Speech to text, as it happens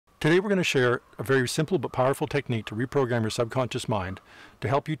Today we're going to share a very simple but powerful technique to reprogram your subconscious mind to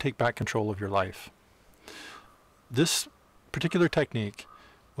help you take back control of your life. This particular technique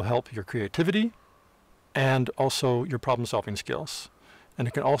will help your creativity and also your problem-solving skills. And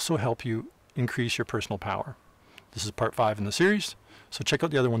it can also help you increase your personal power. This is part 5 in the series, so check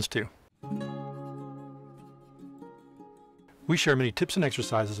out the other ones too. We share many tips and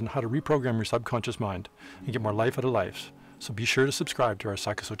exercises on how to reprogram your subconscious mind and get more life out of life. So be sure to subscribe to our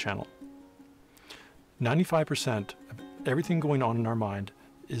Psychoso channel. 95% of everything going on in our mind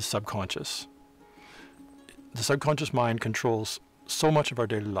is subconscious. The subconscious mind controls so much of our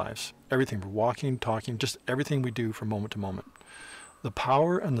daily lives. Everything, we're walking, talking, just everything we do from moment to moment. The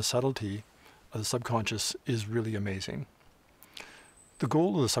power and the subtlety of the subconscious is really amazing. The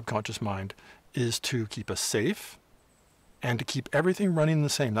goal of the subconscious mind is to keep us safe and to keep everything running the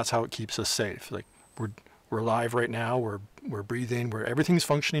same. That's how it keeps us safe. Like we're alive right now, we're breathing, everything's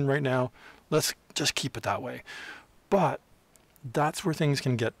functioning right now. Let's just keep it that way. But that's where things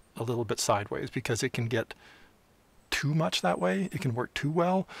can get a little bit sideways, because it can get too much that way. It can work too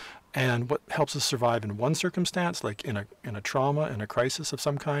well. And what helps us survive in one circumstance, like in a trauma, in a crisis of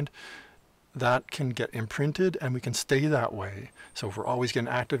some kind, that can get imprinted and we can stay that way. So if we're always getting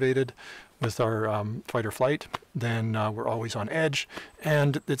activated with our fight or flight, then we're always on edge,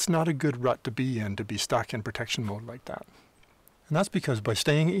 and it's not a good rut to be in, to be stuck in protection mode like that. And that's because by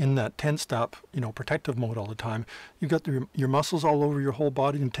staying in that tensed up, protective mode all the time, you've got your muscles all over your whole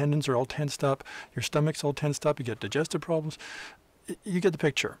body, and tendons are all tensed up, your stomach's all tensed up, you get digestive problems. You get the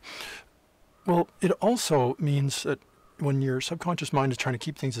picture. Well, it also means that when your subconscious mind is trying to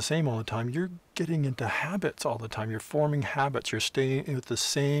keep things the same all the time, you're getting into habits all the time. You're forming habits. You're staying with the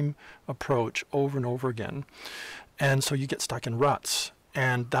same approach over and over again. And so you get stuck in ruts.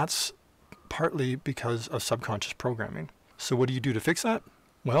 And that's partly because of subconscious programming. So what do you do to fix that?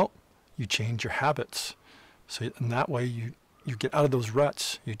 Well, you change your habits. So in that way, you get out of those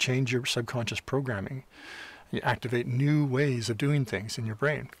ruts. You change your subconscious programming. You activate new ways of doing things in your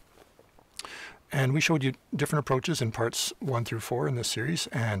brain. And we showed you different approaches in parts 1 through 4 in this series.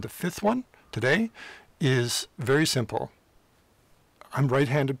 And the 5th one today is very simple. I'm a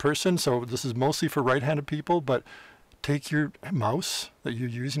right-handed person, so this is mostly for right-handed people, but take your mouse that you're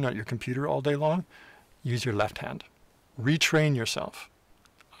using at your computer all day long, use your left hand. Retrain yourself.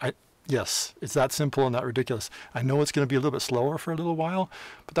 Yes, it's that simple and that ridiculous. I know it's going to be a little bit slower for a little while,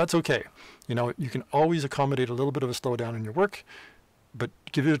 but that's okay. You can always accommodate a little bit of a slowdown in your work, but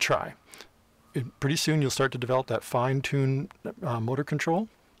give it a try. Pretty soon you'll start to develop that fine-tuned motor control,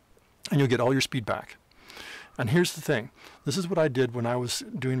 and you'll get all your speed back. And here's the thing. This is what I did when I was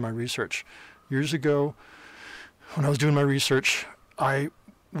doing my research. Years ago, when I was doing my research, I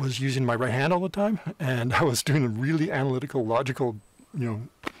was using my right hand all the time, and I was doing really analytical, logical,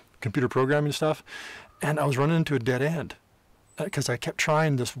 computer programming stuff, and I was running into a dead end because I kept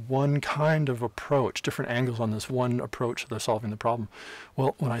trying this one kind of approach, different angles on this one approach to solving the problem.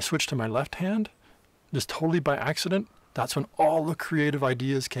 Well, when I switched to my left hand, just totally by accident, that's when all the creative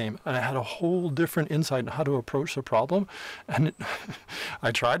ideas came, and I had a whole different insight on how to approach the problem. And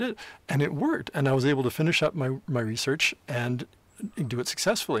I tried it, and it worked, and I was able to finish up my research and do it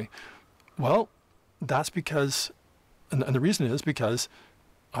successfully. Well, that's because, and the reason is because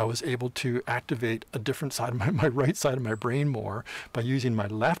I was able to activate a different side of my right side of my brain more by using my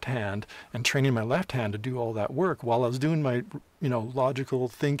left hand and training my left hand to do all that work while I was doing my, logical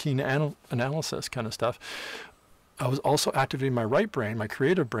thinking, analysis kind of stuff. I was also activating my right brain, my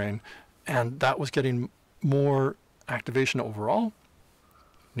creative brain, and that was getting more activation overall,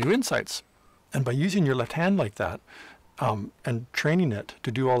 new insights. And by using your left hand like that, and training it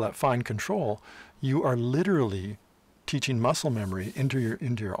to do all that fine control, you are literally teaching muscle memory into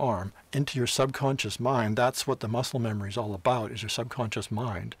your arm, into your subconscious mind. That's what the muscle memory is all about, is your subconscious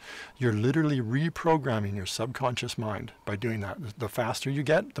mind. You're literally reprogramming your subconscious mind by doing that. The faster you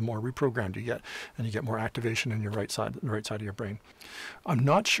get, the more reprogrammed you get, and you get more activation in your right side of your brain. I'm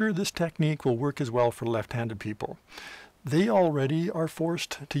not sure this technique will work as well for left-handed people. They already are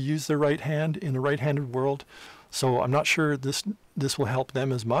forced to use their right hand in a right-handed world, so I'm not sure this will help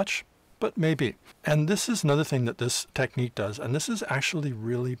them as much. But maybe. And this is another thing that this technique does, and this is actually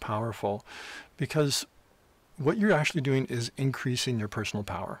really powerful, because what you're actually doing is increasing your personal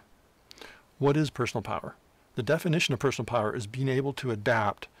power. What is personal power? The definition of personal power is being able to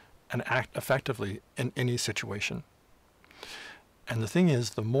adapt and act effectively in any situation. And the thing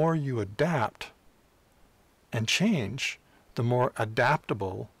is, the more you adapt and change, the more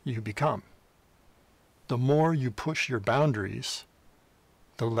adaptable you become. The more you push your boundaries,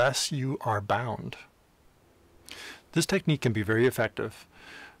 the less you are bound. This technique can be very effective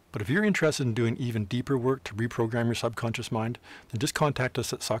But if you're interested in doing even deeper work to reprogram your subconscious mind, then just contact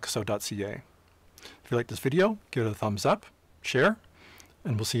us at sakuso.ca. If you like this video, give it a thumbs up, share,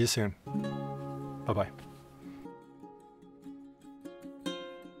 and we'll see you soon. Bye-bye.